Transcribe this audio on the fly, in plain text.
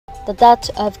The death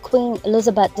of Queen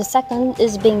Elizabeth II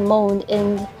is being mourned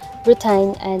in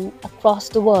Britain and across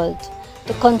the world.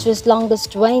 The country's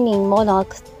longest reigning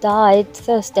monarch died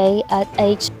Thursday at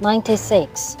age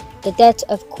 96. The death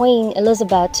of Queen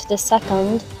Elizabeth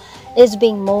II is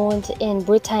being mourned in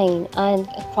Britain and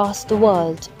across the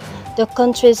world. The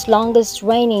country's longest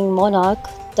reigning monarch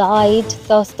died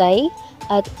Thursday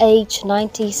at age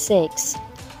 96.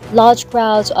 Large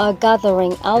crowds are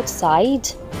gathering outside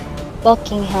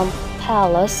Buckingham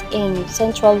Palace in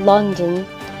central London,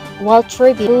 while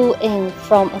tributes flew in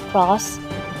from across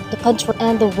the country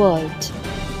and the world.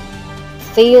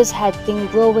 Fears had been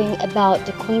growing about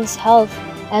the Queen's health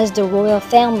as the royal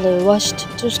family rushed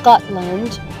to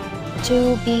Scotland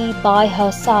to be by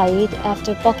her side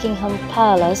after Buckingham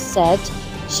Palace said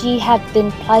she had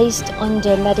been placed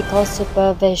under medical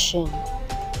supervision.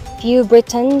 Few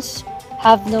Britons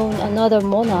have known another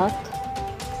monarch,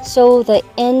 so the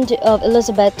end of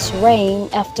Elizabeth's reign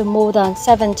after more than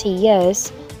 70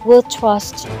 years will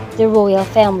thrust the royal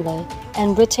family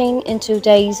and Britain into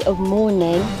days of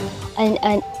mourning and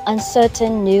an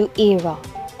uncertain new era.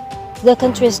 The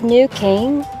country's new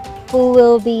king, who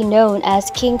will be known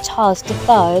as King Charles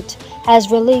III,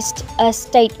 has released a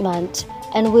statement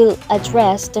and will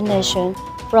address the nation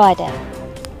Friday.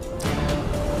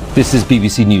 This is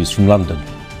BBC News from London.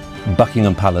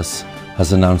 Buckingham Palace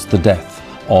has announced the death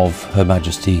of Her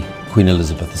Majesty Queen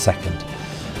Elizabeth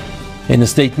II. In a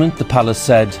statement, the palace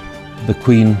said the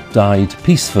Queen died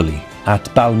peacefully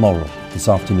at Balmoral this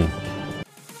afternoon.